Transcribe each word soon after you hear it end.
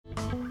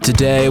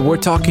Today, we're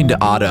talking to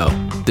Otto,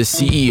 the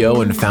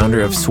CEO and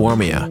founder of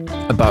Swarmia,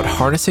 about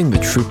harnessing the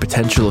true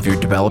potential of your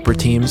developer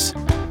teams,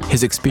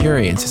 his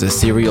experience as a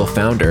serial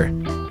founder,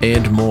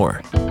 and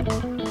more.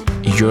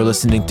 You're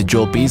listening to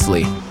Joel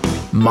Beasley,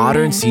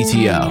 Modern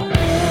CTO.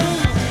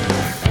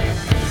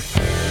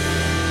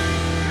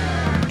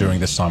 During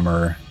the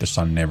summer, the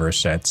sun never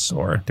sets,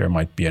 or there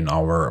might be an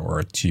hour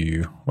or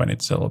two when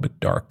it's a little bit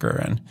darker.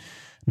 And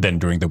then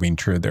during the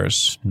winter,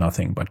 there's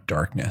nothing but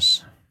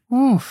darkness.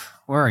 Oof.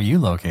 Where are you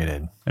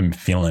located? I'm in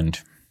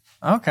Finland.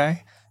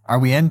 Okay. Are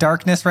we in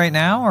darkness right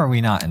now, or are we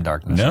not in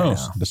darkness right now? No,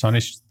 the sun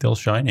is still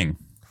shining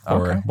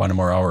for 1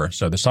 more hour.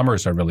 So the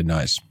summers are really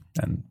nice.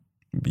 And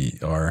we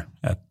are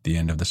at the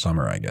end of the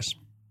summer, I guess.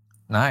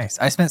 Nice.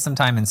 I spent some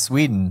time in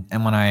Sweden,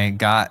 and when I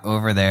got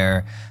over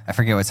there, I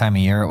forget what time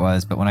of year it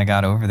was, but when I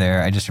got over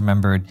there, I just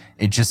remembered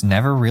it just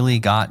never really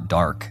got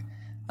dark.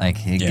 Like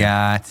it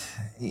got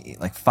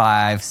like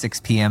 5, 6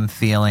 p.m.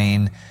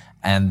 feeling,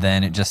 and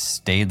then it just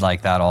stayed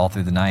like that all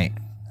through the night.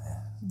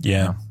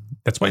 Yeah.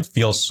 That's why it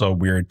feels so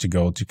weird to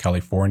go to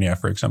California,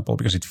 for example,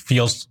 because it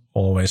feels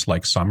always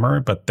like summer,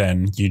 but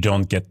then you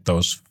don't get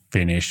those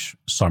Finnish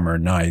summer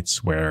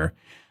nights where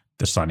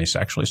the sun is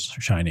actually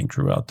shining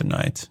throughout the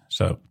night.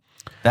 So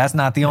that's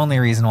not the only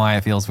reason why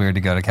it feels weird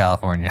to go to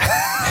California.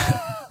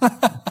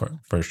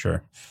 for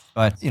sure.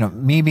 But,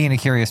 me being a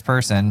curious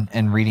person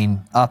and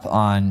reading up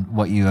on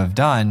what you have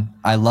done,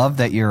 I love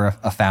that you're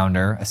a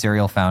founder, a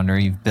serial founder.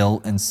 You've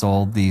built and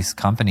sold these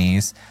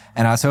companies.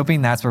 And I was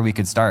hoping that's where we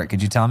could start.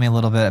 Could you tell me a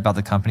little bit about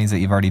the companies that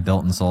you've already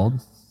built and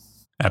sold?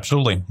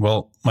 Absolutely.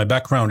 Well, my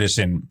background is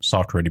in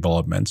software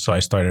development. So I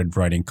started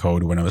writing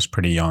code when I was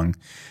pretty young.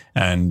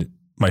 And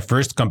my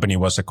first company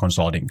was a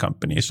consulting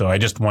company. So I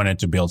just wanted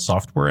to build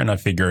software, and I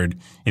figured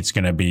it's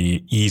going to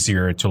be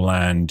easier to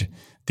land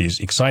these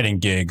exciting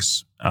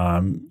gigs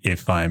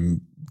if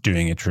I'm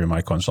doing it through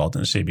my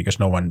consultancy, because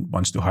no one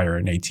wants to hire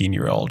an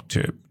 18-year-old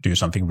to do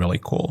something really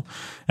cool.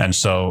 And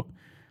so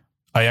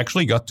I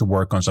actually got to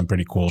work on some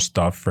pretty cool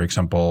stuff. For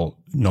example,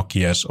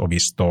 Nokia's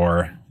Ovi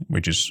Store,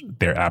 which is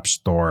their app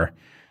store.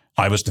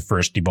 I was the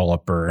first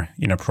developer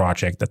in a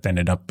project that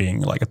ended up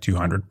being like a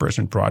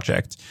 200-person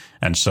project.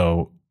 And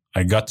so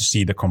I got to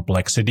see the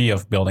complexity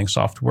of building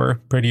software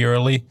pretty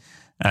early.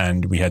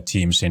 And we had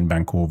teams in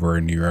Vancouver,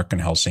 New York,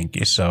 and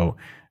Helsinki. So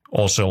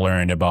also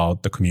learned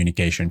about the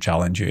communication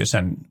challenges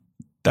and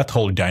that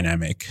whole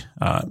dynamic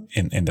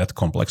in that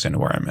complex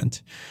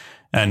environment.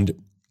 And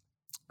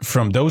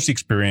from those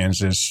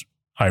experiences,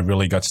 I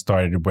really got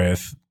started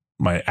with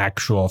my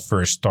actual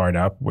first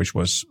startup, which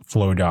was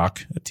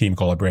FlowDoc, a team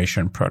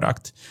collaboration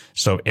product.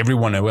 So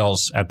everyone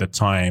else at the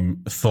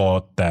time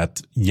thought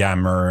that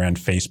Yammer and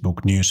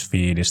Facebook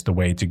newsfeed is the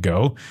way to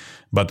go.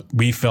 But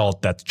we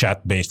felt that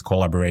chat-based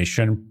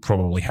collaboration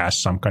probably has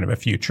some kind of a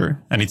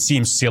future. And it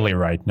seems silly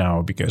right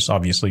now because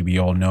obviously we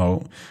all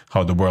know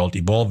how the world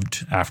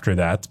evolved after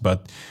that.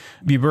 But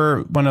we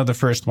were one of the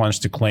first ones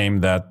to claim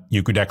that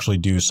you could actually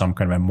do some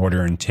kind of a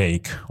modern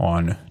take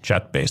on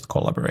chat-based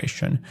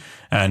collaboration.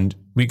 And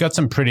we got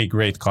some pretty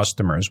great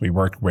customers. We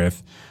worked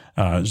with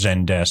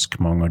Zendesk,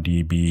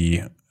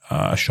 MongoDB,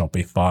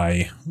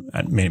 Shopify,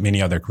 and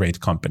many other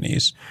great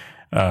companies.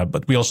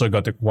 But we also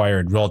got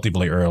acquired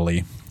relatively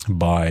early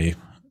by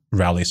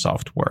Rally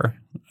Software.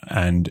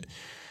 And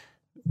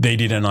they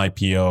did an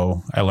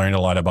IPO. I learned a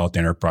lot about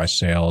enterprise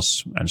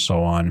sales and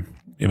so on.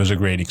 It was a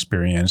great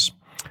experience.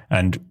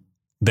 And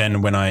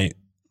then when I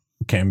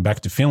came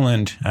back to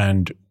Finland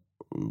and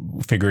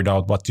figured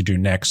out what to do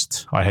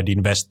next, I had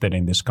invested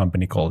in this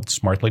company called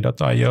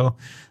Smartly.io,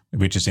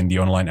 which is in the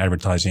online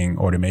advertising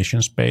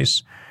automation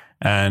space.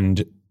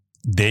 And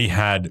they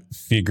had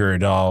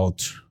figured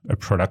out a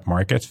product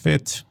market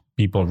fit.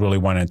 People really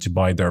wanted to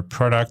buy their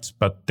product,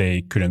 but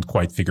they couldn't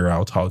quite figure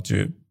out how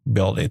to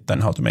build it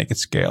and how to make it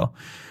scale.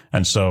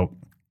 And so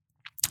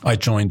I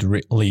joined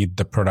to lead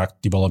the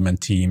product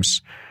development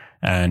teams.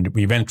 And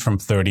we went from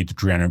 30 to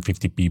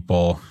 350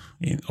 people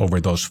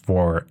over those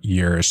 4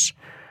 years.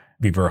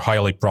 We were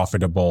highly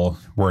profitable,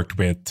 worked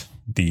with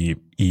the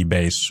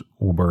eBays,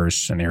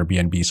 Ubers, and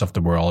Airbnbs of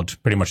the world,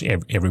 pretty much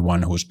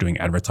everyone who's doing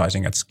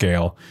advertising at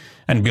scale,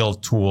 and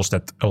built tools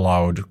that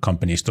allowed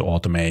companies to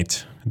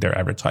automate their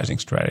advertising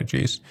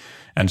strategies.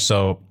 And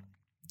so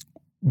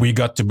we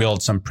got to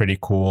build some pretty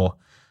cool,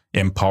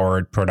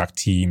 empowered product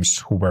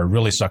teams who were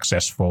really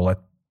successful at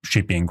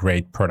shipping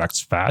great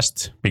products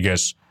fast,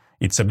 because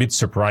it's a bit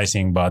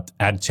surprising, but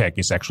ad tech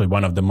is actually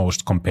one of the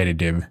most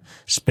competitive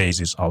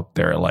spaces out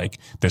there. Like,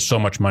 there's so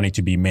much money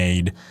to be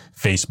made.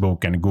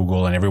 Facebook and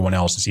Google and everyone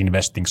else is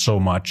investing so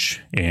much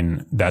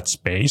in that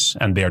space,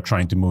 and they're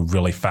trying to move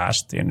really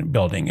fast in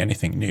building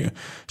anything new.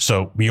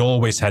 So we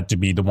always had to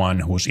be the one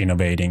who's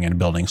innovating and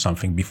building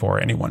something before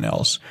anyone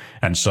else.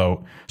 And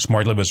so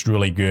Smartly was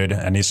really good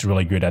and is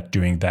really good at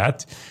doing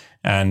that.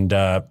 And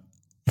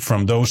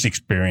from those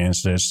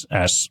experiences,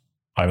 as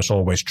I was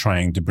always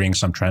trying to bring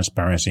some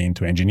transparency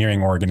into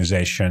engineering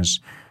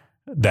organizations,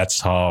 that's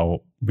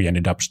how we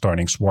ended up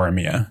starting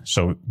Swarmia.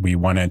 So we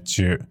wanted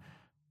to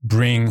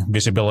bring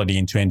visibility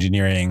into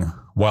engineering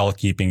while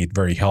keeping it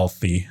very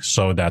healthy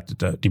so that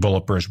the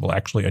developers will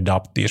actually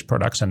adopt these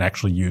products and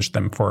actually use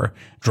them for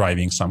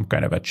driving some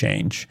kind of a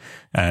change.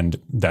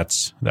 And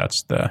that's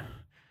the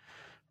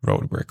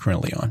road we're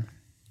currently on.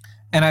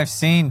 And I've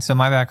seen, so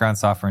my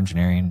background's software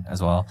engineering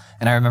as well.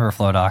 And I remember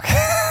FlowDoc.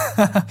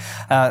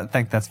 I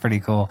think that's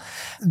pretty cool.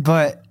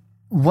 But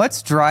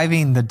what's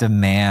driving the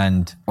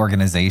demand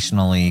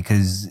organizationally?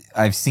 Because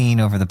I've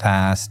seen over the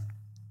past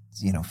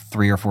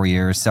 3 or 4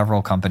 years,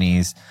 several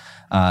companies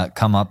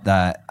come up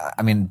that,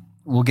 I mean,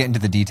 we'll get into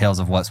the details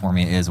of what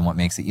Swarmia is and what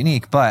makes it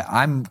unique, but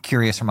I'm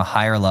curious from a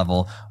higher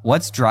level,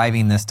 what's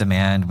driving this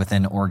demand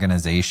within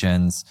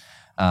organizations?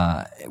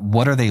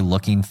 What are they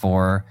looking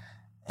for?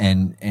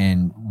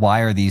 And why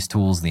are these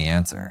tools the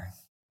answer?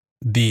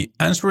 The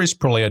answer is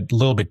probably a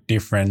little bit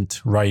different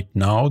right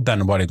now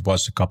than what it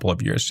was a couple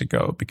of years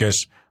ago,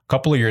 because a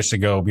couple of years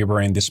ago, we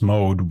were in this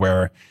mode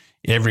where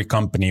every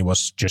company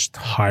was just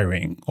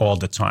hiring all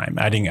the time,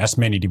 adding as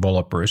many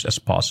developers as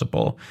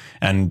possible.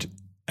 And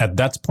at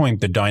that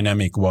point, the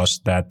dynamic was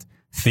that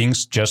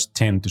things just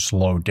tend to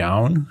slow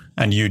down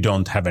and you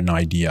don't have an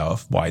idea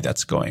of why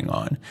that's going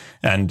on.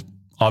 And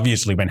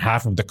obviously, when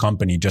half of the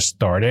company just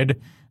started,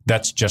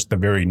 that's just a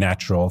very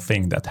natural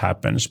thing that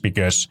happens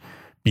because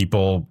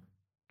people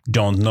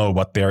don't know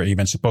what they're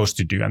even supposed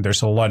to do. And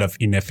there's a lot of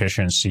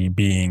inefficiency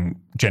being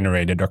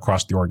generated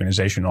across the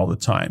organization all the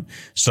time.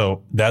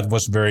 So that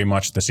was very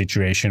much the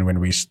situation when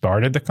we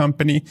started the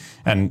company.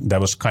 And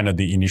that was kind of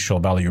the initial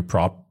value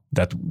prop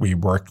that we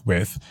worked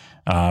with.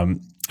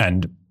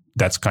 And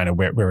that's kind of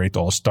where it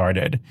all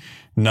started.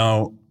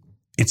 Now,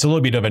 it's a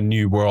little bit of a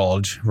new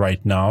world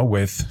right now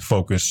with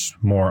focus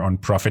more on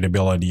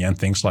profitability and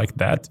things like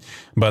that.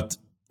 But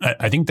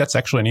I think that's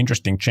actually an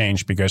interesting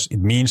change because it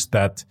means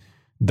that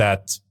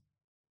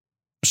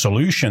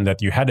solution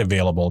that you had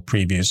available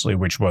previously,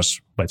 which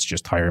was let's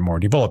just hire more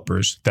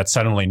developers, that's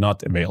suddenly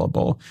not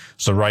available.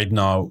 So right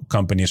now,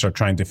 companies are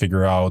trying to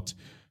figure out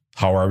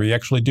how are we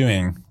actually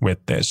doing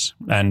with this?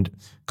 And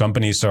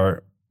companies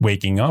are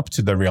waking up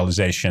to the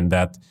realization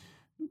that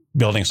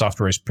building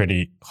software is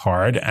pretty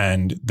hard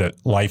and the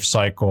life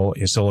cycle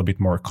is a little bit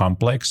more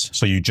complex.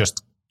 So you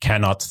just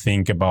cannot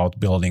think about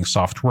building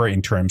software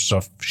in terms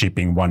of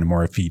shipping one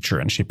more feature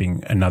and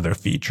shipping another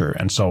feature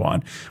and so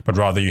on. But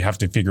rather you have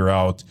to figure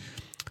out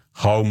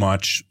how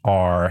much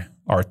are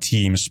our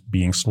teams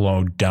being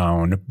slowed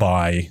down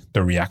by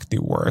the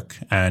reactive work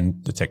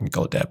and the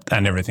technical depth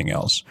and everything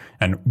else.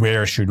 And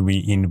where should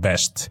we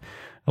invest?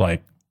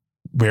 Like,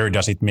 where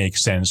does it make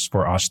sense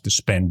for us to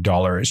spend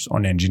dollars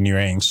on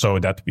engineering so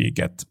that we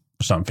get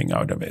something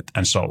out of it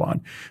and so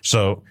on.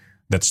 So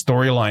that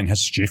storyline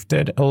has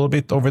shifted a little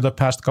bit over the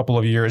past couple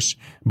of years,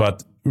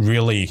 but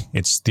really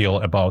it's still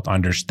about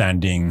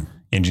understanding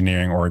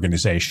engineering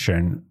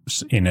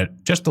organizations in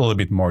just a little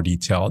bit more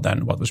detail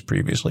than what was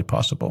previously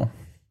possible.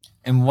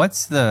 And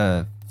what's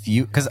the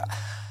view? Because,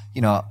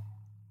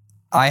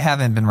 I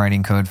haven't been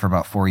writing code for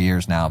about 4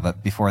 years now,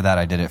 but before that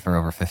I did it for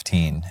over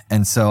 15.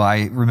 And so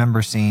I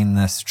remember seeing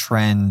this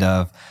trend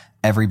of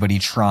everybody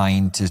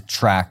trying to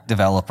track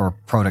developer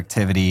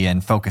productivity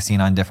and focusing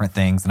on different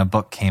things. And a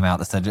book came out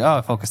that said,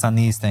 focus on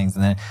these things.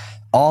 And then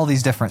all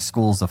these different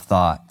schools of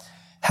thought.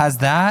 Has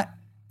that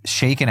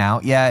shaken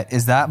out yet?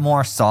 Is that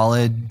more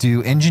solid?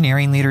 Do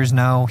engineering leaders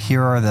know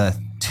here are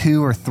the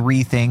 2 or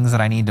 3 things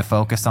that I need to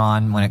focus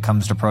on when it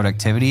comes to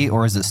productivity?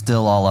 Or is it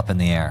still all up in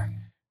the air?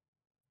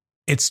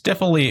 It's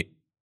definitely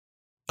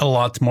a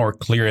lot more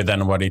clear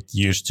than what it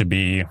used to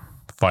be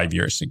 5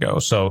 years ago.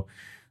 So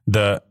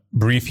the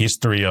brief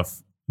history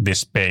of this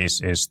space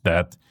is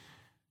that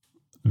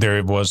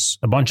there was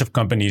a bunch of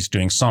companies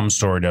doing some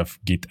sort of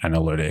Git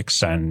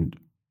analytics and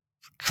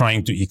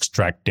trying to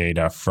extract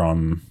data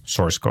from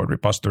source code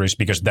repositories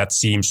because that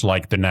seems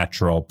like the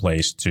natural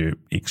place to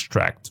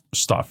extract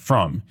stuff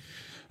from.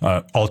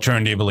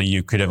 Alternatively,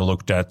 you could have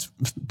looked at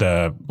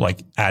the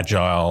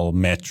agile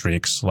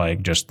metrics,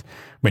 like just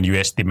when you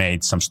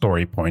estimate some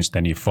story points,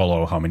 then you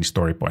follow how many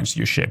story points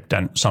you shipped.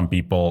 And some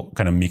people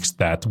kind of mix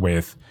that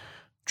with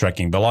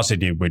tracking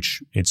velocity,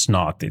 which it's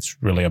not. It's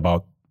really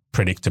about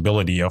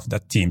predictability of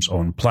that team's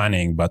own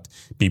planning, but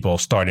people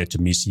started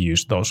to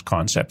misuse those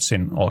concepts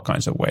in all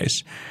kinds of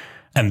ways.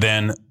 And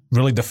then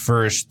really the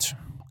first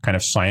kind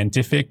of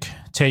scientific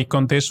take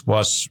on this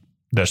was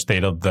the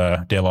State of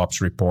the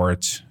DevOps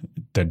report,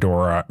 the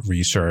DORA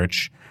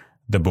research,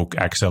 the book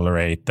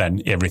Accelerate,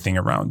 and everything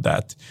around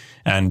that.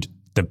 And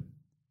the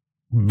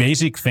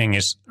basic thing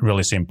is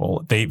really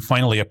simple. They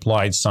finally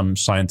applied some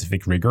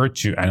scientific rigor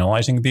to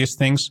analyzing these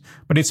things,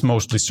 but it's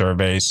mostly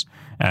surveys.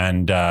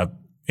 And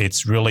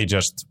it's really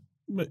just,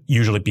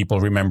 usually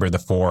people remember the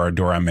 4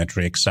 DORA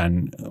metrics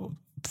and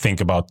think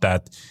about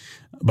that.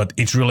 But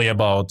it's really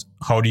about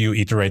how do you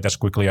iterate as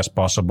quickly as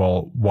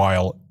possible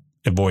while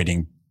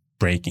avoiding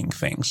breaking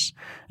things.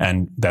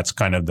 And that's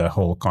kind of the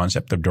whole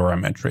concept of DORA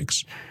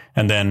metrics.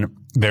 And then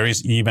there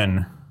is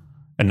even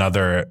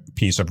another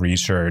piece of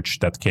research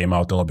that came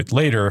out a little bit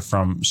later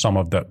from some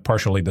of the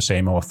partially the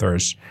same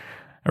authors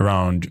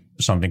around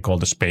something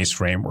called the space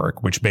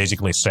framework, which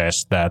basically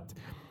says that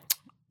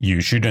you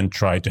shouldn't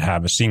try to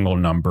have a single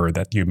number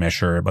that you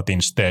measure, but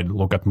instead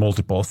look at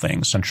multiple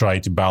things and try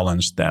to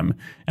balance them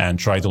and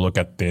try to look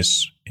at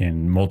this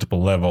in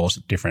multiple levels,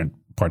 different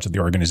parts of the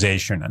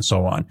organization and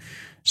so on.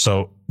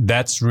 So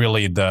that's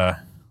really the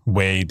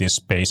way this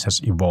space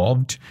has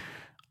evolved.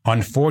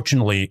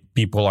 Unfortunately,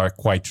 people are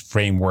quite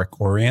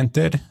framework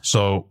oriented.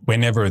 So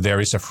whenever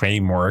there is a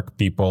framework,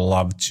 people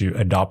love to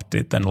adopt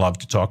it and love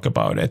to talk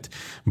about it.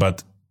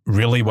 But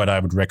really what I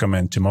would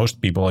recommend to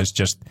most people is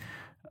just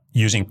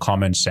using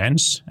common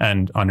sense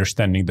and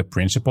understanding the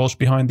principles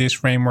behind these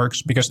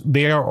frameworks, because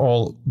they are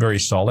all very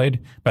solid,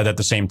 but at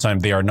the same time,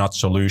 they are not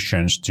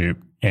solutions to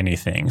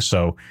anything.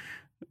 So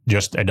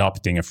just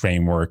adopting a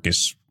framework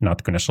is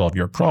not going to solve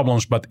your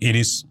problems, but it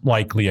is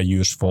likely a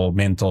useful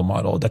mental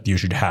model that you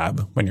should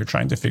have when you're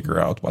trying to figure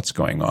out what's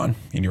going on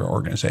in your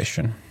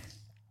organization.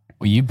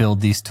 Well, you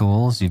build these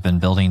tools. You've been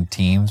building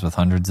teams with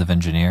hundreds of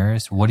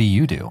engineers. What do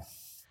you do?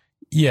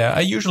 Yeah,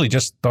 I usually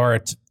just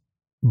start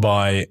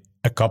by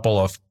a couple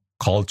of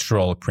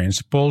cultural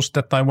principles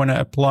that I want to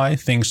apply.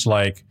 Things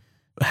like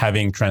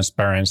having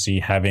transparency,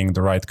 having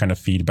the right kind of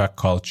feedback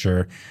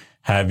culture,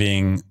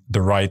 having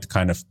the right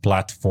kind of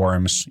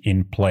platforms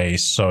in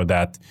place so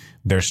that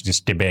there's this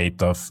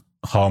debate of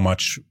how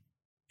much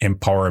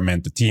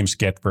empowerment the teams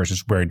get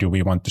versus where do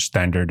we want to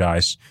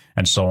standardize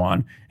and so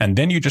on. And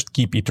then you just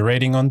keep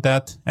iterating on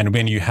that. And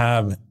when you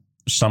have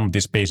some of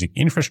this basic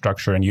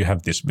infrastructure and you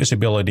have this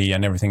visibility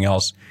and everything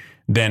else,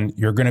 then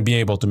you're going to be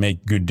able to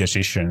make good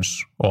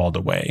decisions all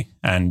the way.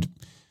 And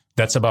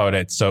that's about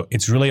it. So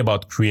it's really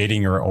about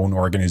creating your own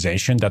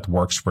organization that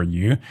works for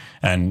you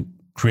and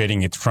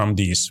creating it from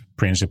these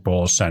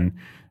principles and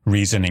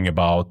reasoning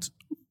about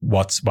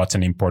what's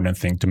an important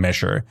thing to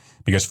measure.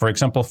 Because, for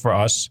example, for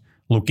us,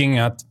 looking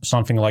at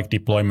something like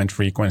deployment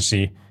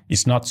frequency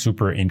is not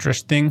super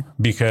interesting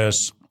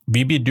because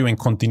we've been doing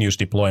continuous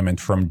deployment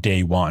from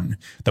day one.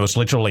 That was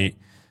literally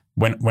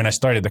when I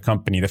started the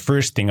company, the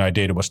first thing I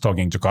did was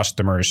talking to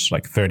customers,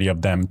 like 30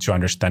 of them, to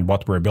understand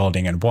what we're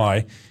building and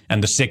why.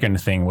 And the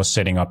second thing was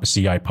setting up a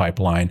CI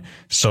pipeline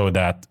so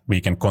that we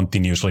can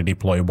continuously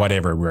deploy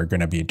whatever we're going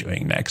to be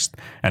doing next.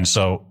 And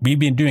so we've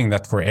been doing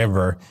that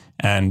forever.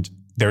 And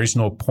there is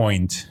no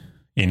point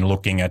in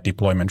looking at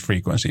deployment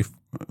frequency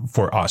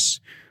for us.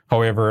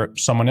 However,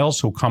 someone else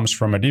who comes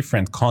from a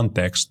different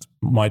context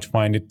might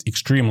find it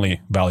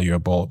extremely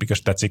valuable because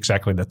that's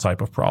exactly the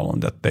type of problem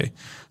that they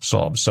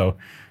solve. So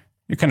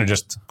you kind of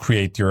just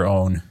create your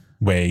own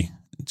way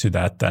to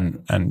that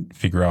and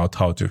figure out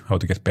how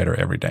to get better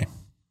every day.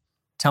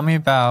 Tell me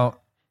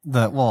about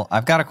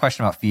I've got a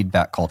question about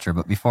feedback culture,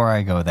 but before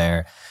I go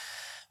there,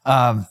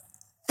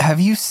 have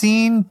you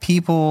seen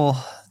people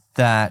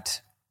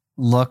that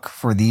look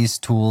for these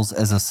tools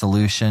as a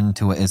solution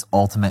to what is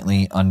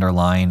ultimately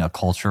underlying a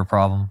culture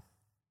problem?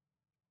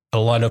 A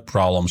lot of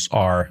problems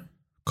are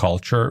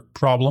culture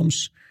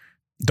problems.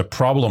 The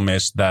problem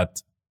is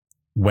that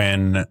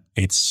when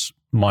it's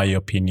my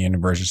opinion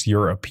versus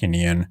your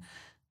opinion,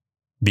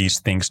 these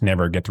things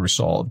never get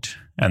resolved.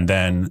 And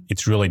then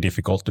it's really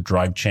difficult to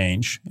drive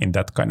change in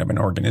that kind of an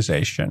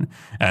organization.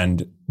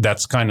 And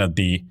that's kind of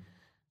the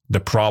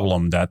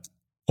problem that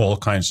all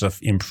kinds of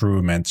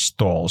improvement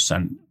stalls,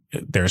 and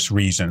there's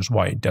reasons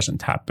why it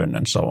doesn't happen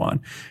and so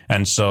on.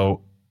 And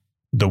so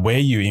the way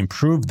you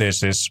improve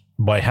this is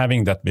by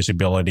having that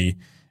visibility,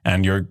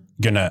 and you're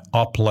going to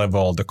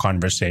up-level the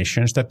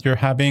conversations that you're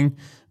having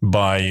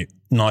by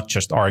not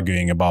just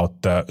arguing about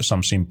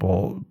some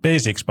simple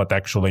basics, but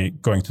actually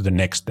going to the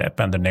next step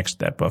and the next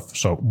step of,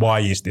 so why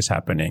is this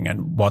happening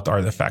and what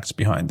are the facts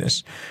behind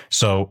this?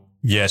 So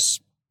yes,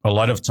 a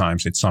lot of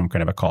times it's some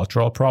kind of a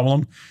cultural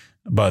problem,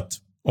 but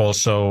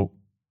also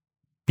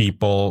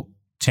people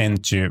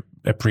tend to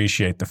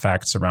appreciate the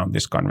facts around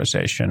this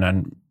conversation.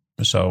 And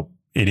so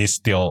it is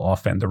still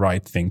often the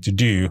right thing to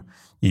do,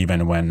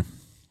 even when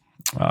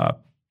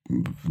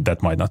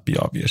that might not be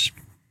obvious.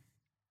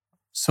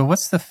 So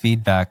what's the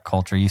feedback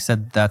culture? You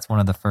said that's one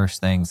of the first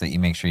things that you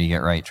make sure you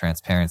get right,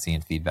 transparency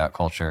and feedback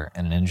culture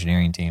in an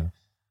engineering team.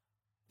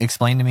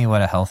 Explain to me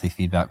what a healthy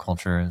feedback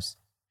culture is.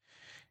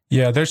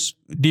 Yeah, there's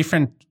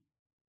different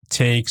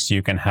takes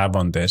you can have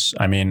on this.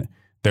 I mean,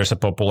 there's a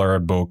popular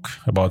book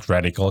about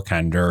radical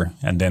candor,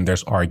 and then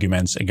there's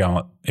arguments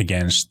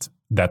against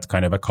that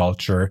kind of a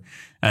culture.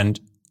 And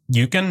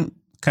you can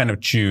kind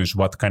of choose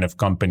what kind of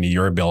company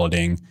you're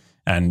building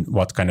and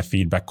what kind of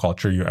feedback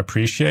culture you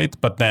appreciate.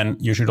 But then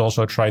you should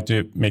also try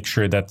to make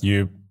sure that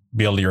you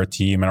build your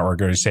team and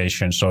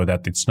organization so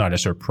that it's not a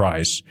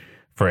surprise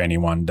for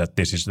anyone that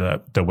this is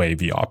the way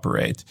we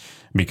operate.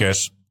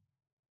 Because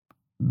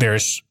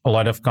there's a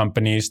lot of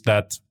companies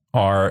that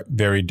are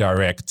very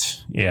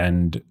direct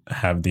and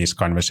have these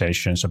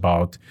conversations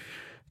about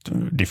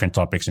different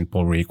topics in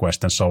pull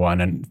request and so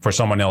on. And for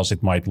someone else,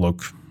 it might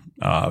look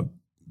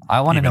I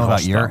want to know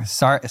about your,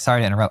 sorry to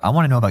interrupt. I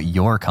want to know about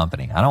your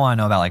company. I don't want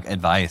to know about like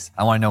advice.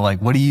 I want to know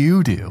like, what do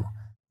you do?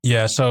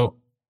 Yeah. So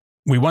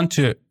we want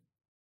to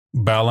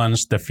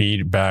balance the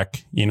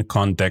feedback in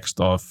context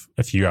of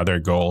a few other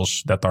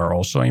goals that are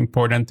also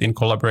important in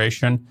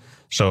collaboration.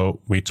 So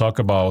we talk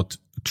about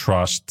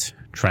trust,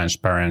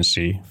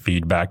 transparency,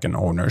 feedback, and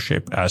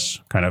ownership as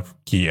kind of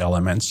key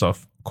elements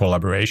of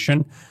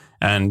collaboration.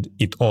 And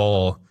it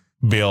all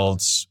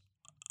builds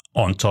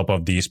on top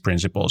of these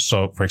principles.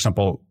 So, for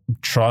example,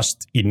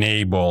 trust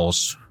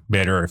enables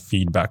better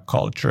feedback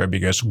culture,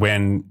 because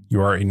when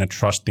you are in a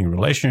trusting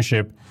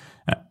relationship,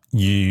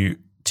 you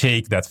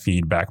take that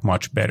feedback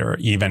much better,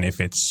 even if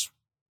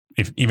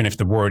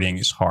the wording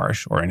is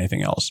harsh or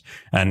anything else.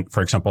 And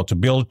for example, to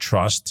build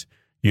trust,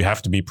 you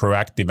have to be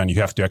proactive and you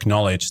have to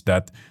acknowledge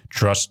that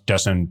trust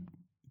doesn't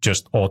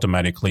just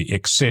automatically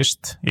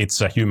exist.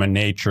 It's a human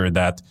nature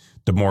that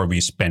the more we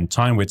spend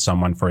time with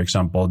someone, for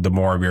example, the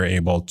more we're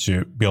able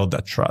to build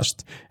that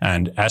trust.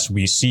 And as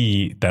we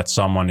see that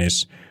someone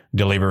is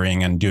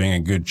delivering and doing a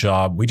good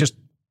job, we just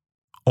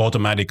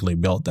automatically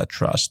build that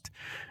trust.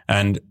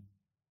 And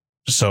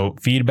so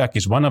feedback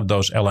is one of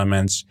those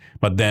elements,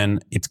 but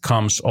then it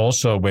comes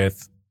also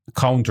with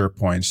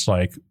counterpoints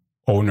like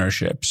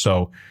ownership.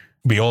 So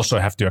we also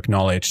have to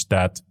acknowledge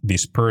that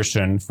this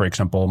person, for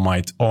example,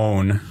 might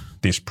own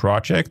this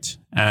project,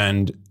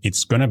 and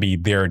it's going to be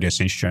their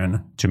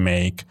decision to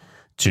make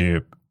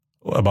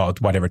about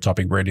whatever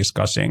topic we're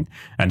discussing.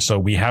 And so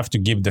we have to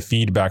give the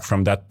feedback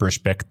from that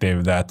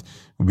perspective that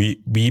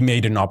we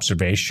made an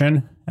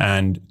observation,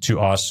 and to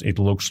us it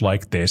looks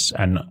like this,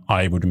 and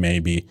I would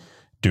maybe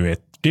do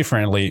it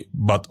differently,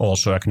 but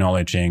also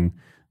acknowledging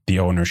the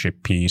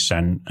ownership piece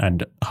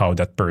and how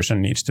that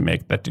person needs to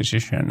make that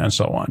decision and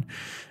so on.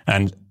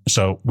 And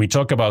so we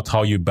talk about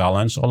how you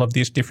balance all of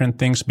these different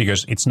things,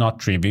 because it's not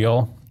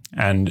trivial.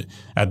 And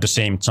at the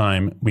same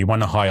time, we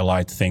want to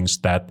highlight things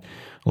that,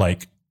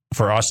 like,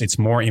 for us, it's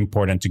more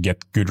important to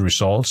get good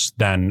results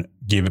than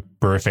give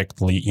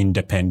perfectly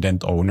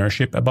independent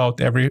ownership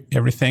about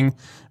everything,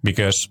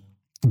 because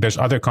there's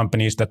other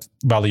companies that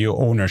value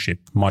ownership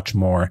much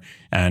more,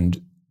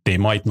 and they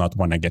might not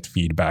want to get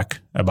feedback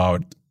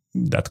about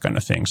that kind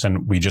of things.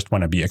 And we just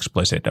want to be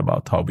explicit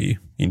about how we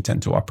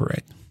intend to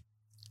operate.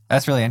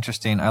 That's really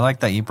interesting. I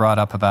like that you brought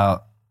up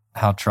about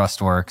how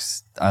trust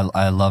works.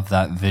 I love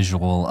that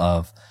visual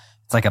of,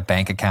 it's like a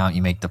bank account.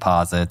 You make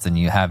deposits and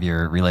you have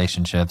your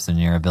relationships and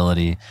your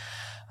ability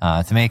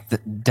to make the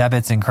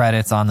debits and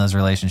credits on those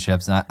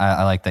relationships. And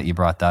I like that you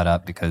brought that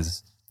up,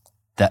 because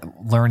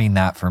learning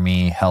that for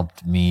me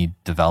helped me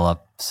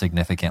develop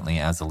significantly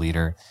as a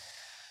leader.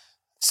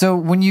 So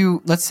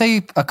let's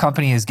say a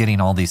company is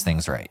getting all these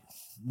things right.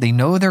 They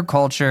know their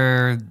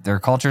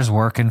culture's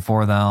working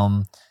for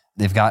them.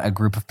 They've got a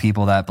group of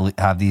people that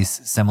have these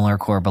similar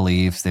core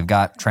beliefs. They've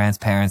got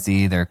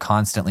transparency. They're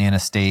constantly in a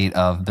state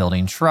of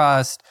building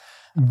trust.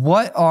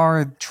 What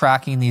are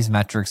tracking these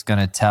metrics going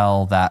to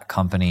tell that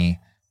company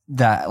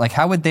that, like,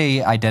 how would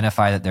they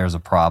identify that there's a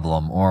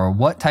problem, or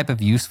what type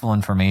of useful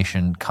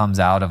information comes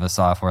out of a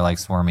software like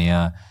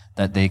Swarmia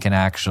that they can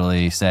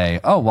actually say,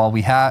 oh, well,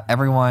 we have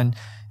everyone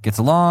gets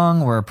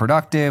along, we're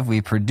productive, we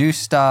produce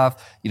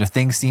stuff,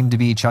 things seem to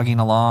be chugging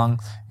along,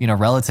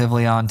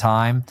 relatively on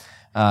time.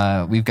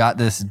 We've got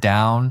this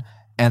down.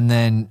 And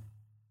then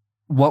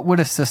what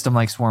would a system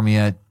like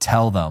Swarmia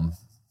tell them?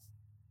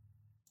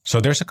 So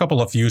there's a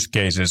couple of use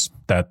cases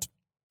that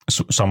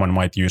someone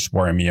might use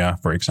Swarmia,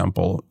 for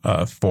example,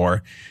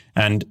 for.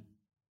 And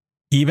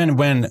even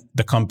when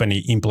the company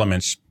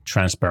implements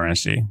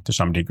transparency to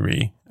some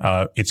degree,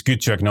 it's good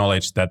to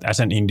acknowledge that as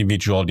an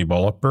individual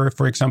developer,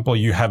 for example,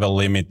 you have a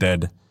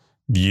limited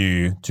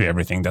view to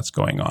everything that's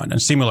going on.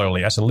 And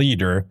similarly, as a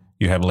leader,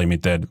 you have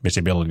limited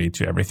visibility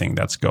to everything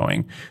that's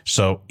going.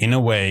 So in a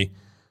way,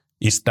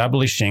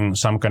 establishing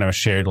some kind of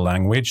shared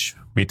language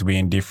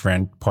between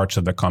different parts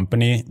of the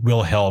company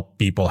will help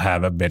people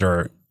have a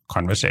better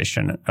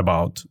conversation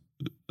about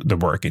the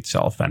work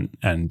itself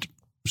and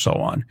so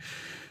on.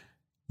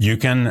 You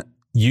can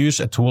use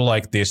a tool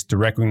like this to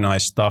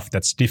recognize stuff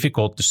that's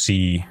difficult to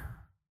see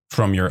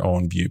from your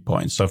own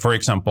viewpoint. So for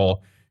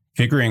example,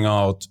 figuring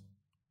out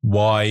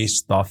why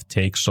stuff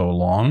takes so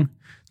long.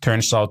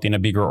 Turns out in a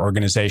bigger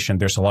organization,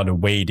 there's a lot of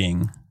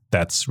waiting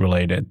that's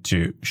related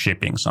to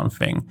shipping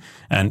something.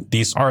 And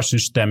these are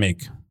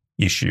systemic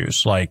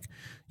issues. Like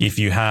if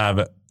you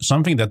have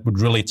something that would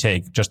really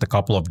take just a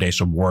couple of days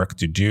of work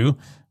to do,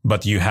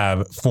 but you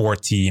have 4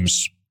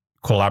 teams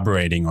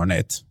collaborating on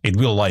it, it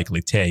will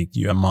likely take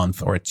you a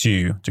month or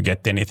 2 to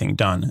get anything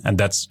done. And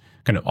that's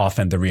kind of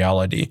often the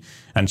reality.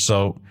 And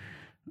so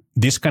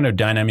this kind of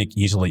dynamic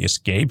easily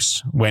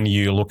escapes when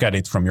you look at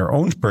it from your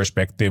own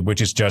perspective,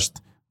 which is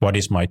just, what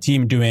is my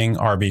team doing?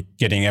 Are we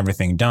getting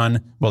everything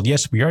done? Well,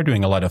 yes, we are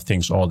doing a lot of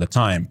things all the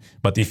time.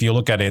 But if you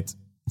look at it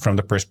from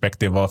the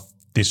perspective of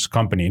this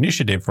company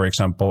initiative, for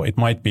example, it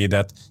might be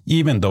that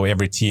even though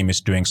every team is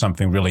doing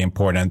something really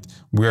important,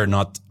 we're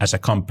not as a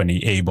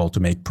company able to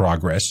make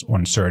progress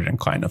on certain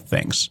kind of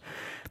things.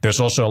 There's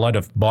also a lot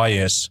of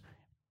bias,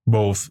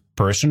 both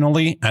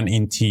personally and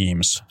in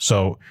teams.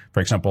 So, for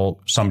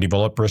example, some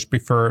developers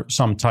prefer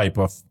some type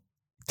of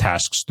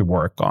tasks to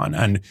work on,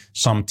 and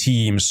some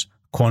teams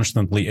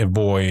constantly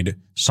avoid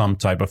some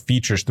type of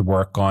features to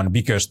work on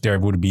because there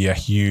would be a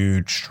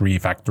huge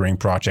refactoring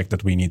project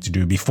that we need to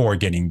do before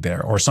getting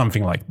there or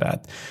something like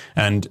that.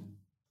 And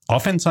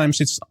oftentimes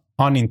it's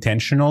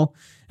unintentional,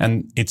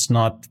 and it's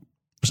not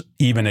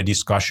even a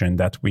discussion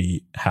that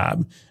we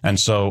have. And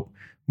so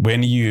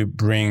when you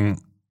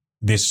bring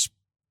this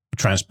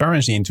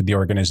transparency into the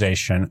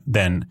organization,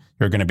 then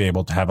you're going to be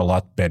able to have a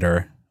lot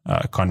better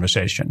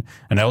conversation.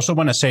 And I also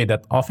want to say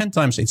that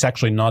oftentimes it's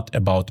actually not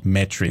about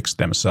metrics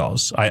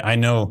themselves. I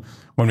know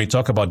when we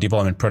talk about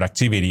development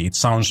productivity, it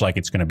sounds like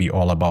it's going to be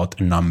all about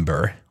a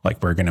number,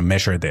 like we're going to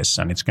measure this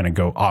and it's going to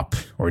go up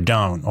or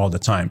down all the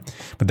time.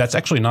 But that's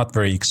actually not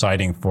very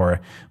exciting for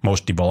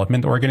most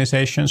development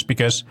organizations,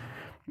 because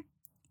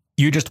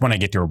you just want to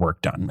get your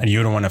work done and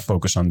you don't want to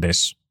focus on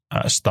this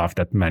stuff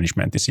that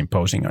management is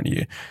imposing on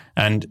you.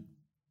 And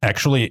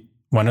actually,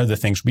 one of the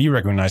things we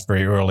recognized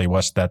very early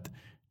was that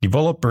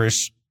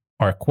developers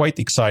are quite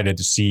excited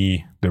to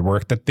see the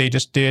work that they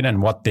just did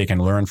and what they can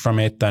learn from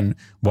it and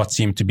what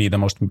seemed to be the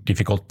most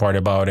difficult part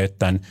about it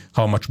and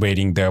how much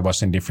weighting there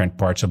was in different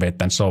parts of it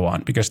and so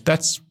on, because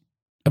that's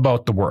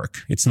about the work.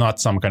 It's not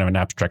some kind of an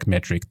abstract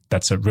metric.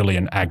 That's really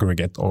an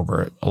aggregate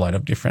over a lot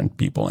of different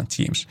people and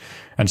teams.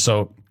 And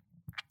so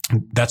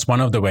that's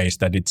one of the ways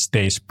that it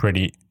stays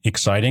pretty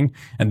exciting.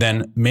 And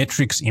then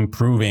metrics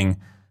improving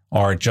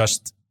are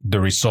just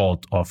the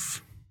result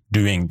of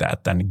doing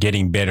that and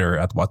getting better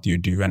at what you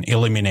do and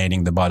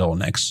eliminating the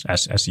bottlenecks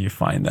as you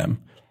find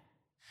them.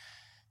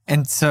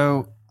 And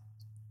so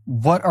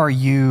what are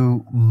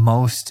you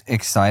most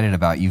excited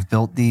about? You've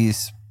built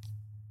these,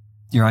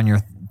 you're on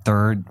your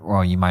third,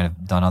 well, you might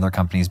have done other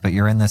companies, but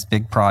you're in this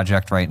big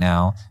project right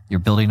now. You're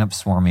building up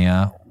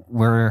Swarmia.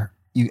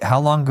 How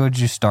long ago did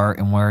you start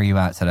and where are you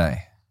at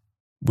today?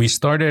 We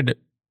started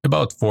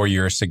about 4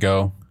 years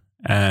ago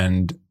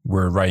and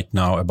we're right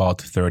now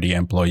about 30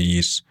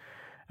 employees.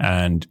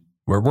 And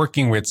we're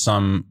working with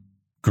some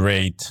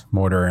great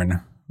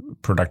modern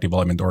product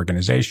development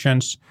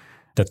organizations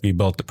that we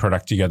built the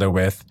product together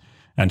with.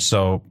 And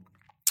so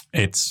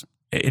it's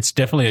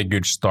definitely a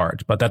good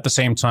start. But at the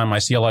same time, I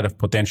see a lot of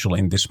potential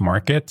in this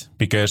market,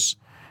 because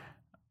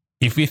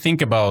if we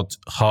think about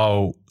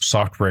how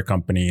software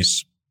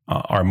companies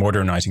are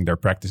modernizing their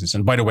practices,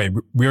 and by the way,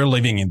 we're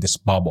living in this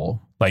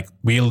bubble. Like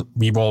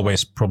we've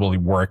always probably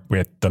worked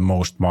with the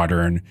most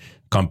modern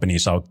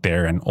companies out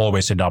there and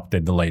always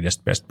adopted the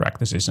latest best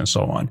practices and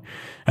so on.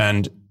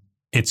 And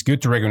it's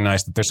good to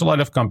recognize that there's a lot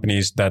of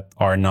companies that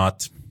are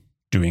not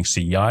doing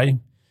CI.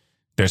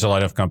 There's a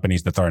lot of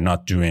companies that are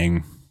not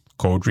doing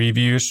code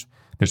reviews.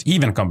 There's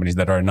even companies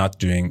that are not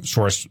doing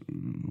source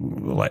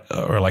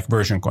or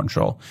version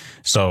control.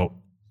 So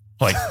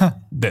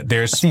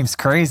there's... That seems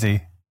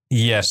crazy.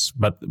 Yes,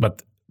 but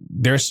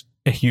there's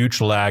a huge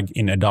lag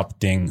in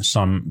adopting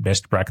some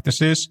best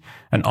practices.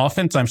 And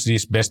oftentimes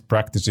these best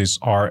practices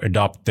are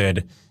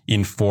adopted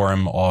in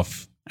form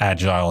of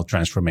agile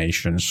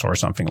transformations or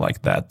something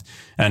like that.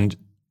 And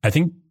I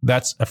think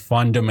that's a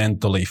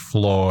fundamentally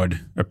flawed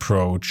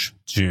approach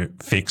to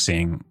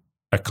fixing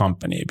a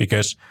company,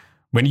 because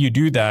when you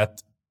do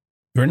that,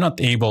 you're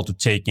not able to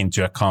take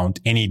into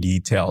account any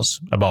details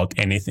about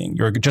anything.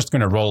 You're just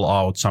going to roll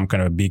out some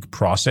kind of a big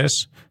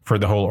process for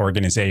the whole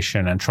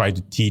organization and try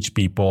to teach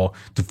people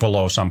to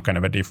follow some kind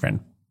of a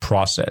different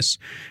process.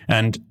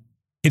 And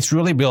it's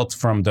really built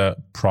from the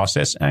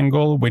process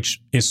angle,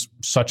 which is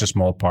such a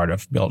small part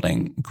of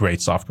building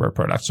great software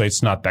products. So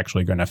it's not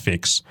actually going to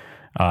fix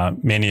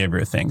many of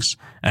your things.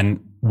 And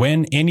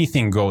when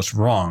anything goes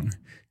wrong,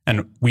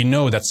 and we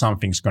know that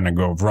something's going to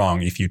go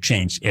wrong if you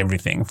change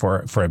everything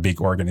for a big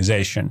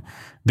organization,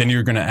 then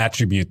you're going to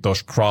attribute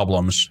those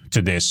problems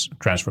to this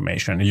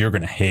transformation and you're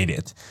going to hate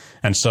it.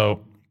 And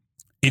so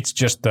it's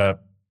just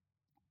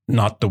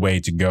not the way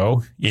to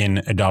go in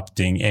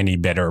adopting any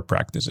better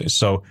practices.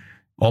 So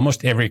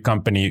almost every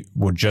company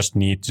would just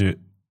need to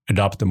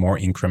adopt a more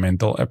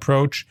incremental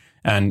approach.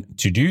 And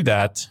to do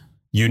that,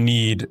 you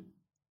need,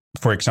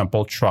 for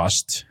example,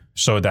 trust,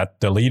 so that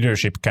the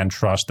leadership can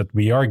trust that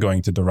we are going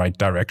to the right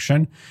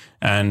direction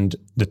and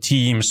the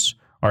teams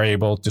are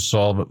able to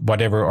solve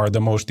whatever are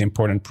the most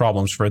important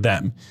problems for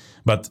them.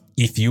 But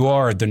if you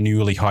are the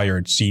newly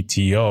hired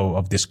CTO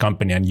of this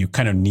company and you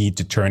kind of need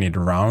to turn it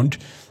around,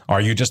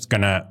 are you just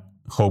going to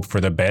hope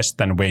for the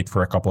best and wait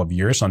for a couple of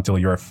years until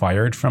you're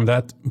fired from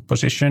that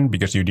position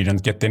because you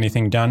didn't get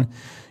anything done?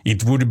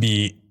 It would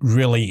be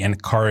really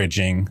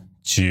encouraging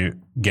to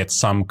get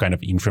some kind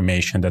of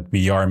information that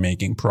we are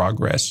making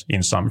progress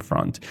in some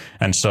front.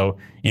 And so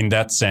in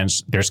that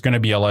sense, there's going to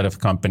be a lot of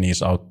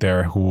companies out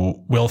there who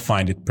will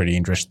find it pretty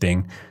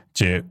interesting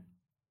to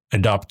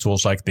adopt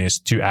tools like this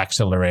to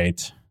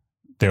accelerate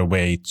their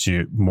way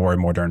to more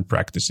modern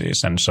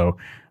practices. And so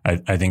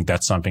I think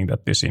that's something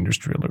that this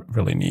industry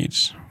really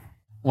needs.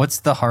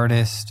 What's the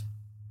hardest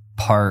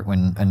part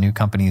when a new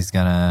company is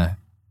going to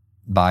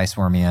buy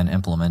Swarmia and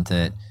implement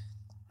it?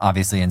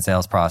 Obviously, in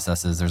sales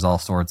processes, there's all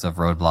sorts of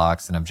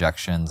roadblocks and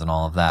objections and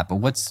all of that. But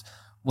what's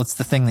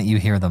the thing that you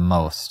hear the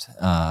most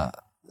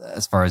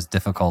as far as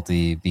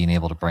difficulty being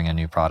able to bring a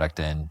new product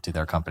into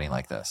their company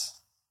like this?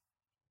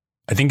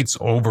 I think it's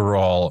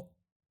overall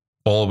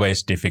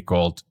always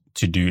difficult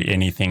to do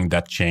anything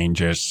that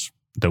changes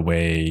the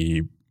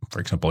way for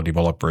example,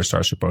 developers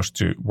are supposed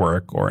to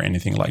work or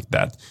anything like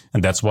that.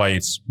 And that's why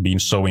it's been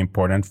so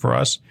important for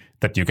us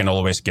that you can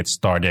always get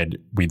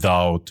started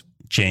without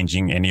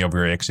changing any of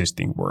your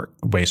existing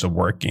ways of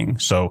working.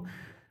 So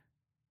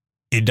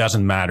it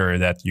doesn't matter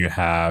that you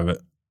have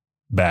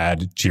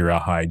bad Jira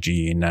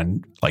hygiene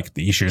and like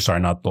the issues are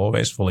not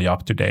always fully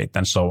up to date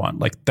and so on.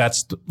 Like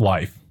that's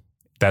life.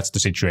 That's the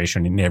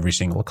situation in every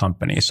single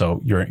company.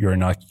 So you're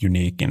not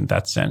unique in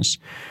that sense.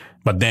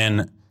 But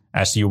then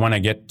as you want to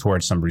get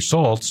towards some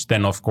results,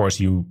 then of course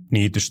you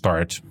need to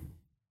start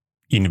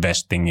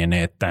investing in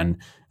it and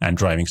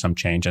driving some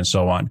change and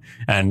so on.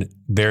 And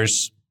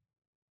there's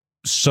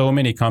so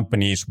many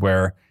companies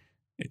where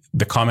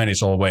the comment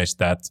is always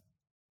that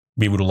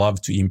we would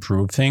love to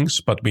improve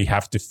things, but we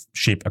have to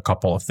ship a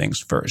couple of things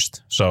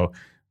first. So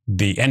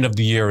the end of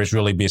the year is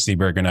really busy.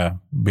 We're going to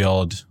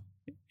build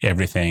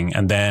everything,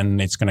 and then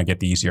it's going to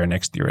get easier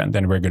next year. And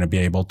then we're going to be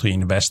able to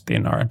invest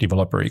in our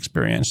developer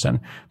experience and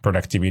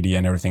productivity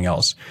and everything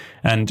else.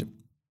 And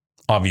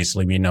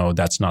obviously, we know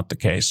that's not the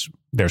case.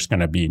 There's going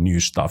to be new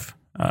stuff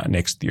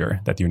next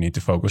year that you need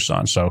to focus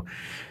on. So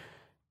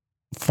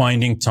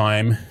finding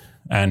time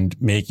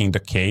and making the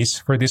case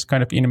for this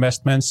kind of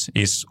investments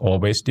is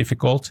always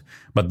difficult.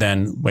 But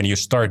then when you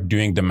start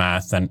doing the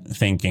math and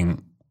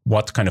thinking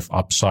what kind of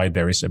upside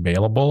there is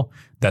available,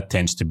 that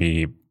tends to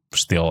be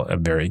still a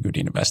very good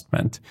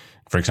investment.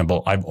 For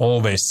example, I've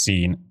always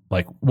seen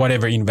like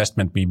whatever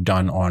investment we've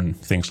done on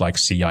things like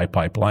CI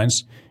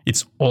pipelines,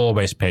 it's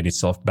always paid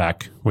itself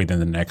back within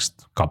the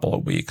next couple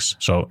of weeks.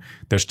 So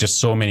there's just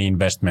so many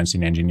investments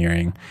in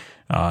engineering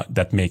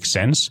that make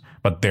sense,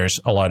 but there's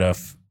a lot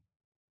of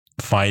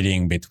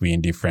fighting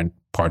between different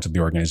parts of the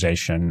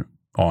organization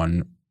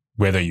on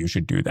whether you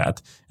should do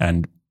that.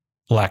 And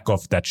lack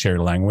of that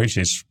shared language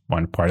is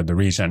one part of the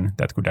reason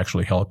that could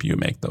actually help you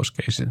make those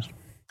cases.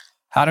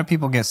 How do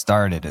people get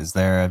started? Is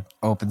there an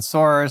open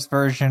source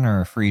version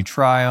or a free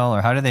trial,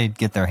 or how do they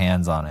get their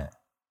hands on it?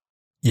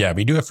 Yeah,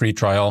 we do a free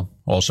trial,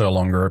 also a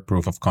longer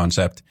proof of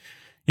concept.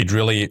 It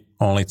really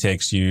only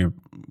takes you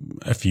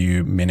a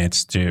few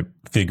minutes to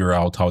figure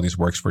out how this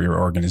works for your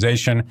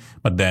organization.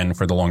 But then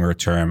for the longer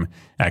term,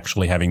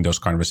 actually having those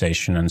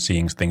conversations and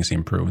seeing things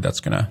improve, that's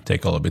going to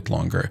take a little bit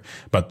longer.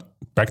 But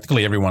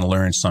practically everyone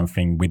learns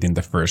something within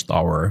the first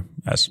hour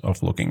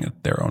of looking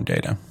at their own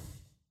data.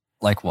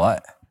 Like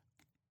what?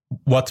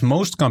 What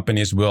most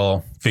companies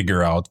will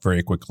figure out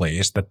very quickly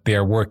is that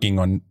they're working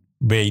on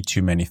way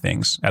too many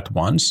things at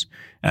once.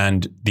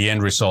 And the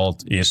end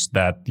result is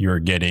that you're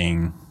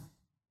getting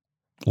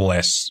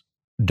less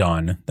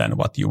done than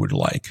what you would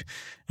like.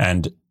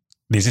 And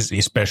this is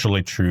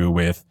especially true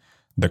with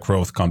the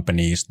growth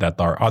companies that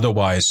are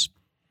otherwise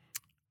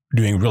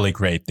doing really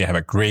great. They have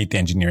a great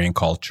engineering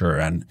culture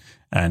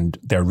and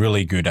they're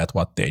really good at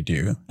what they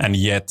do. And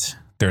yet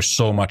there's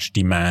so much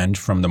demand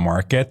from the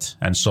market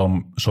and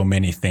so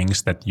many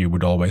things that you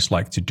would always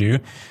like to do.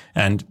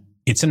 And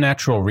it's a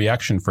natural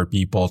reaction for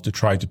people to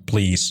try to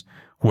please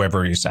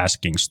whoever is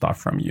asking stuff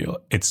from you.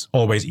 It's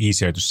always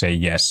easier to say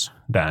yes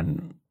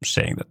than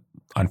saying that,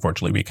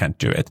 unfortunately, we can't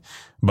do it.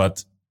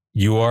 But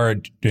you are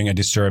doing a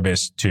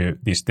disservice to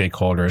these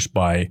stakeholders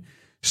by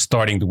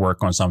starting to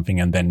work on something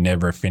and then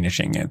never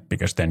finishing it,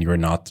 because then you're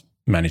not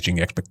managing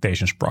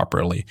expectations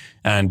properly.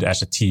 And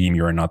as a team,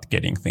 you're not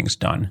getting things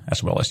done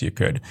as well as you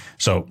could.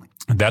 So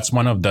that's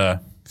one of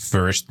the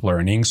first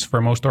learnings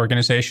for most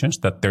organizations,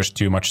 that there's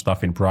too much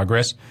stuff in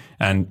progress.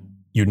 And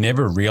you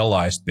never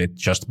realized it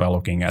just by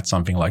looking at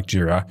something like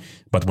Jira.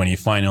 But when you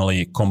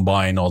finally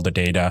combine all the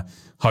data,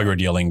 how you're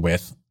dealing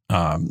with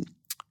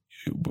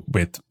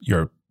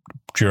your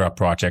Jira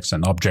projects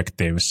and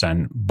objectives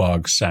and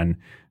bugs and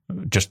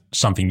just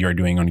something you're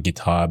doing on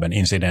GitHub and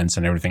incidents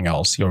and everything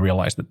else, you'll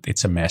realize that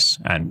it's a mess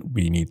and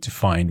we need to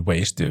find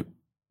ways to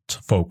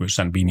focus,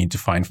 and we need to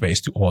find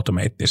ways to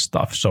automate this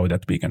stuff so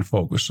that we can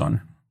focus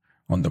on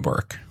the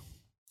work.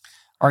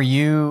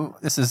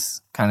 This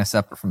is kind of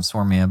separate from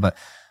Swarmia, but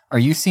are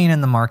you seeing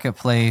in the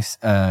marketplace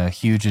a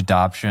huge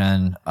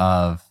adoption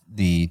of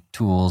the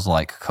tools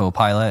like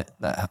Copilot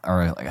that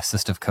are like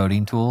assistive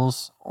coding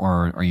tools,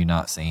 or are you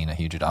not seeing a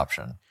huge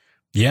adoption?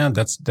 Yeah,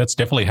 that's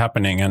definitely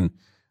happening. And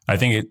I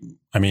think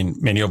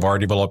many of our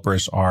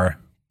developers are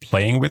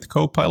playing with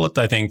Copilot.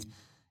 I think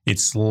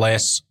it's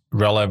less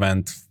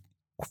relevant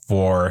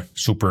for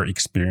super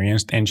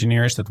experienced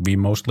engineers that we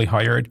mostly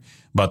hired.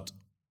 But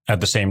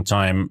at the same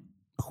time,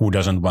 who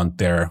doesn't want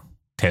their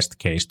test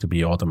case to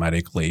be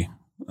automatically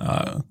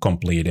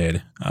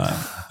completed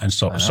and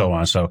so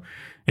on. So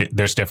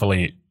there's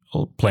definitely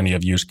plenty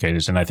of use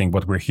cases. And I think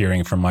what we're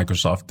hearing from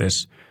Microsoft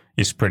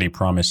is pretty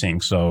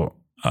promising. So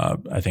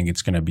I think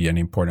it's going to be an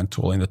important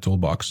tool in the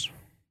toolbox.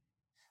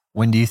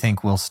 When do you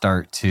think we'll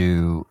start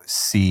to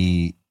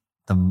see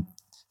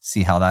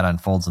how that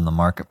unfolds in the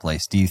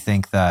marketplace? Do you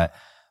think there's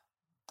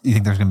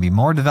going to be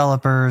more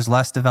developers,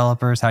 less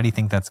developers? How do you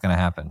think that's going to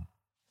happen?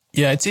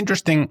 Yeah, it's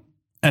interesting.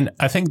 And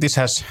I think this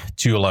has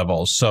two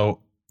levels.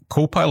 So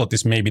Copilot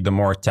is maybe the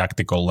more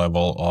tactical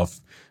level of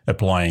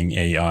applying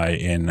AI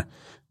in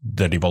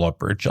the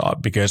developer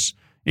job, because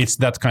it's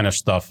that kind of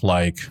stuff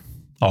like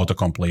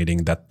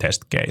auto-completing that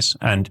test case.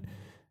 And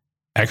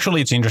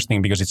actually, it's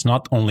interesting because it's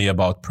not only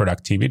about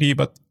productivity,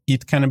 but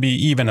it can be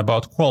even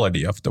about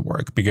quality of the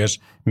work, because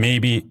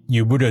maybe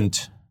you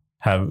wouldn't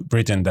have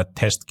written that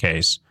test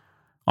case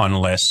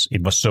unless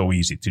it was so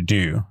easy to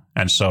do.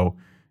 And so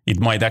it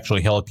might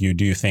actually help you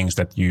do things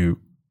that you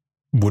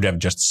would have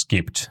just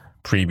skipped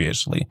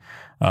previously.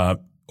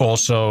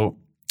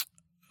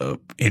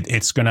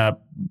 It's going to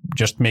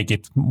just make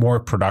it more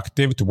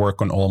productive to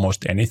work on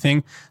almost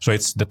anything. So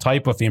it's the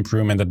type of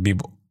improvement that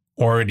we've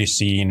already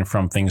seen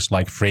from things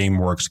like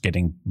frameworks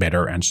getting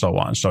better and so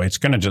on. So it's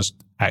going to just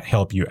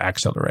help you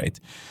accelerate.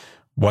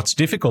 What's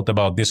difficult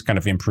about this kind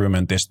of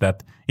improvement is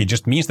that it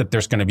just means that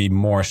there's going to be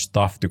more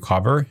stuff to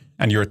cover,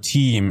 and your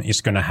team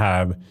is going to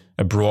have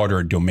a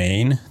broader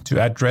domain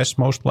to address,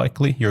 most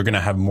likely. You're going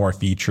to have more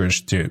features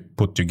to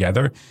put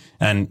together.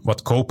 And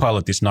what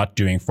Copilot is not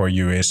doing for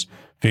you is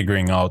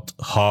figuring out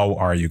how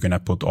are you going to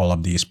put all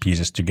of these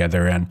pieces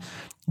together and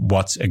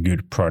what's a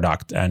good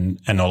product and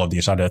all of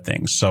these other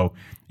things. So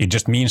it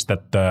just means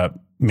that the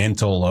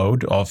mental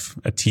load of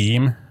a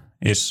team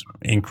is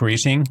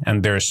increasing,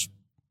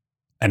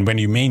 and when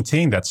you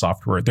maintain that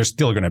software, there's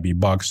still going to be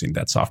bugs in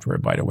that software,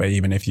 by the way,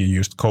 even if you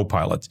used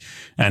Copilot.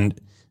 And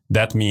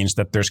that means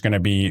that there's going to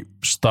be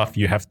stuff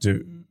you have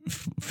to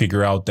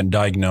figure out and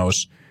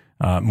diagnose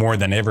more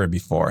than ever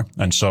before.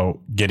 And so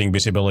getting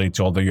visibility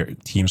to all your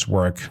team's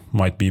work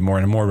might be more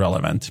and more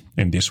relevant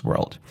in this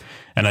world.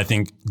 And I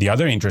think the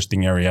other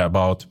interesting area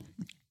about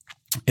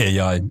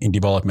AI in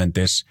development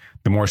is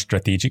the more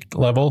strategic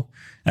level.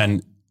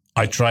 And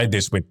I tried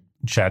this with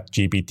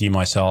ChatGPT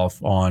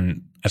myself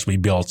as we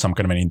built some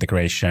kind of an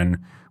integration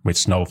with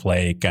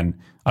Snowflake, and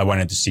I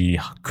wanted to see,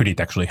 could it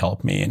actually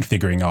help me in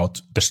figuring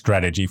out the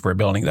strategy for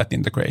building that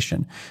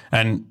integration?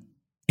 And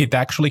it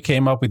actually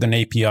came up with an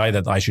API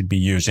that I should be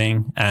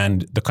using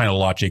and the kind of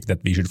logic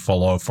that we should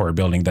follow for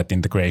building that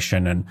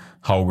integration and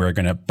how we're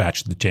going to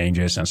batch the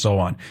changes and so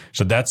on.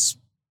 So that's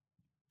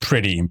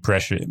pretty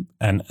impressive.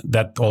 And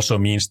that also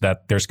means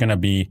that there's going to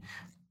be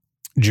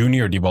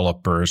junior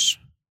developers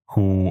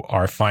who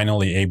are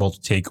finally able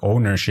to take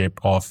ownership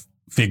of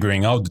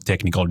figuring out the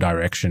technical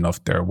direction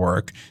of their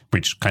work,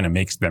 which kind of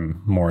makes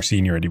them more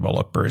senior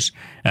developers.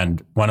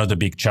 And one of the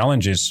big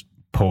challenges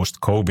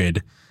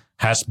post-COVID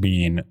has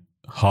been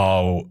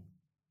how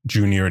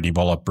junior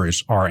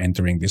developers are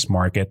entering this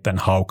market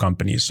and how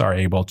companies are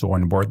able to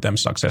onboard them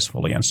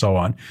successfully and so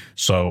on.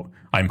 So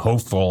I'm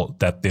hopeful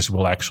that this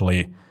will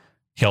actually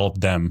help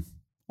them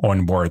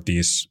onboard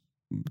these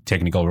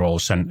technical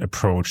roles and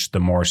approach the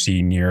more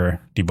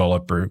senior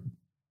developer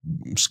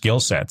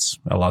skill sets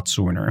a lot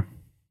sooner.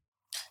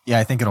 Yeah,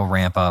 I think it'll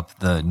ramp up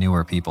the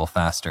newer people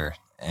faster,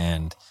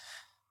 and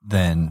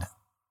then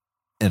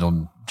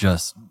it'll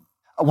just...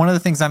 One of the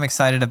things I'm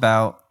excited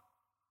about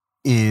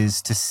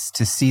is to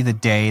see the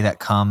day that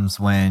comes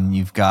when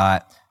you've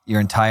got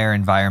your entire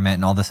environment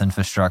and all this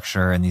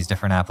infrastructure and these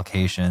different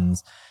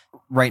applications.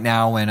 Right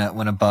now, when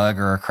a bug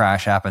or a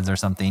crash happens or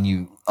something,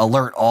 you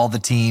alert all the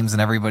teams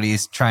and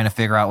everybody's trying to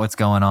figure out what's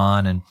going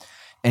on.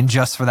 And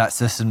just for that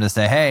system to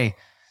say, hey,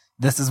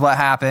 this is what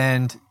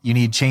happened. You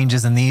need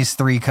changes in these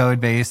 3 code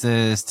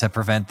bases to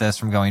prevent this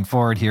from going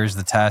forward. Here's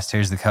the test.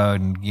 Here's the code.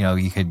 And,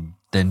 you could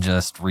then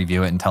just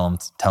review it and tell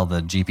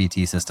the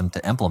GPT system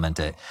to implement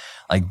it.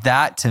 Like,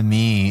 that to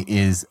me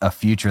is a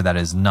future that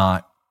is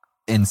not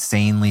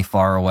insanely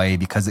far away,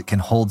 because it can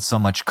hold so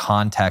much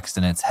context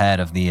in its head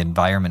of the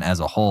environment as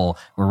a whole,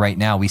 where right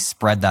now we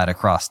spread that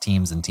across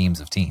teams and teams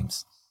of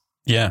teams.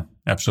 Yeah,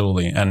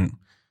 absolutely. And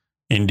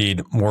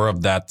indeed, more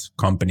of that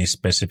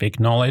company-specific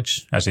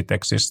knowledge as it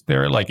exists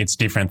there. Like, it's a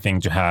different thing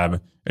to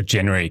have a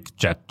generic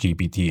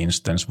ChatGPT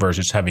instance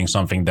versus having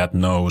something that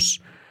knows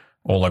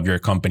all of your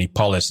company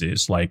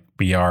policies. Like,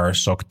 we are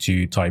SOC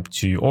 2 Type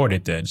 2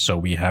 audited, so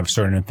we have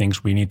certain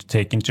things we need to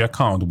take into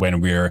account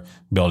when we're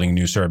building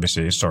new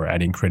services or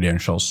adding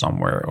credentials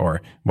somewhere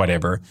or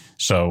whatever.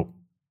 So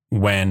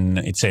when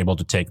it's able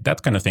to take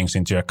that kind of things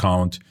into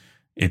account,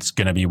 it's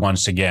going to be,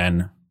 once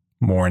again,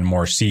 more and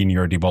more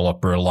senior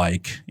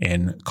developer-like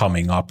in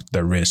coming up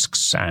the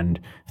risks and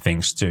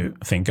things to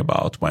think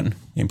about when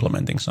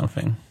implementing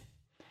something.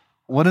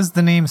 What does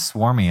the name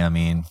Swarmia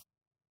mean?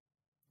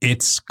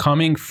 It's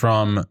coming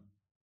from,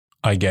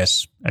 I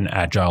guess, an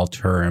agile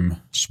term,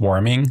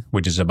 swarming,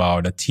 which is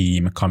about a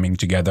team coming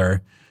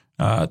together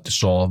to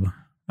solve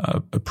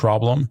a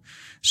problem.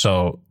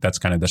 So that's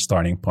kind of the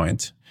starting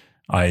point.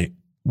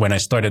 When I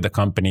started the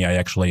company, I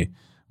actually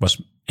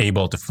was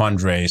able to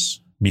fundraise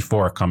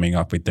before coming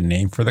up with the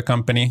name for the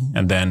company.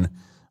 And then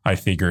I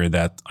figured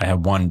that I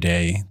have one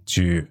day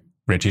to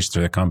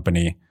register the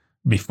company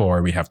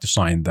before we have to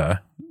sign the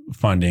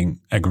funding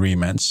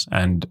agreements.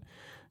 And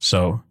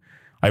so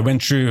I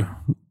went through,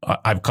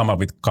 I've come up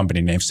with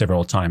company names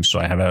several times, so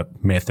I have a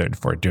method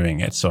for doing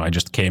it. So I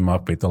just came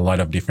up with a lot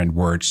of different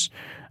words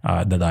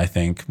that I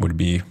think would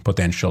be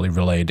potentially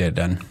related.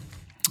 And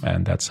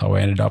that's how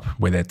I ended up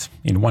with it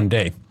in one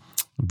day.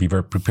 We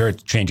were prepared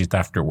to change it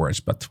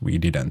afterwards, but we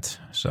didn't.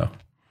 So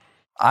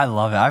I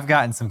love it. I've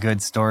gotten some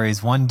good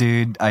stories. One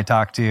dude I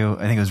talked to,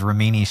 I think it was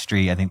Rimini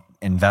Street, I think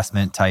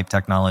investment type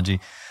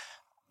technology.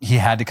 He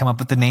had to come up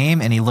with the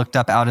name and he looked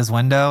up out his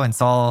window and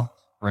saw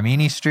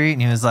Rimini Street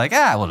and he was like,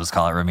 we'll just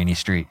call it Rimini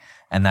Street.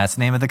 And that's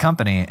the name of the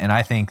company. And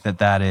I think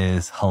that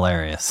is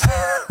hilarious.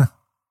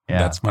 Yeah.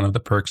 That's one of the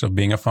perks of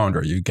being a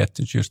founder. You get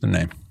to choose the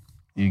name.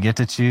 You get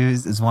to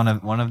choose is one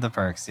of the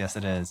perks. Yes,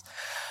 it is.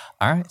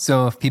 All right.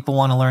 So if people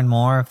want to learn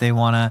more, if they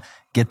want to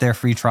get their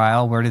free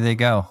trial, where do they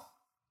go?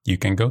 You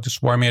can go to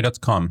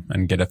swarmia.com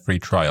and get a free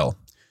trial.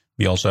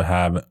 We also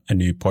have a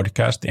new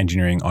podcast,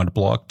 Engineering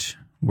Unblocked,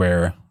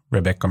 where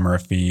Rebecca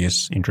Murphy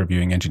is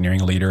interviewing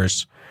engineering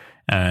leaders.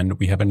 And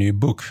we have a new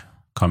book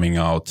coming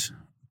out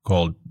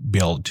called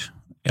Build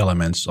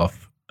Elements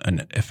of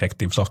an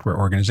Effective Software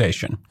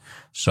Organization.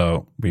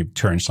 So we've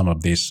turned some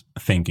of this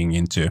thinking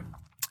into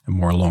a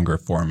more longer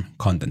form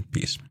content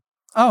piece.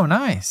 Oh,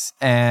 nice.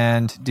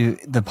 And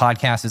the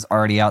podcast is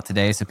already out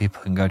today, so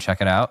people can go check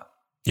it out?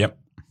 Yep.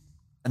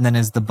 And then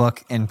is the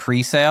book in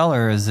pre-sale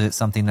or is it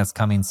something that's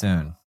coming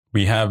soon?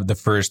 We have the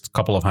first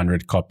couple of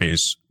 100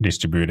 copies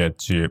distributed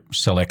to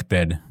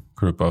selected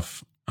group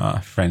of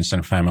friends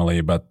and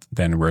family, but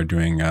then we're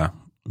doing a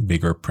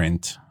bigger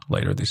print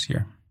later this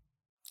year.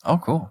 Oh,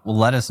 cool. Well,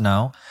 let us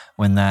know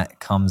when that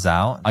comes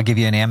out. I'll give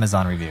you an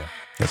Amazon review.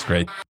 That's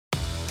great.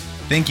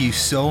 Thank you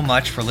so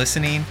much for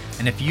listening.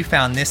 And if you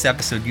found this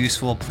episode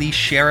useful, please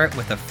share it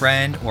with a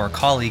friend or a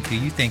colleague who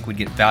you think would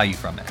get value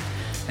from it.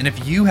 And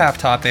if you have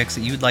topics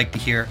that you would like to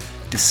hear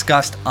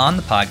discussed on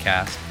the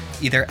podcast,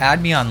 either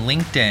add me on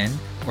LinkedIn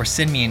or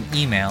send me an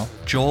email,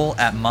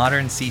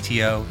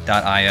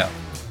 joel@moderncto.io.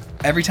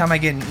 Every time I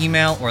get an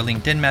email or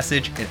LinkedIn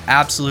message, it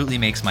absolutely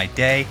makes my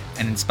day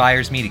and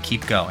inspires me to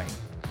keep going.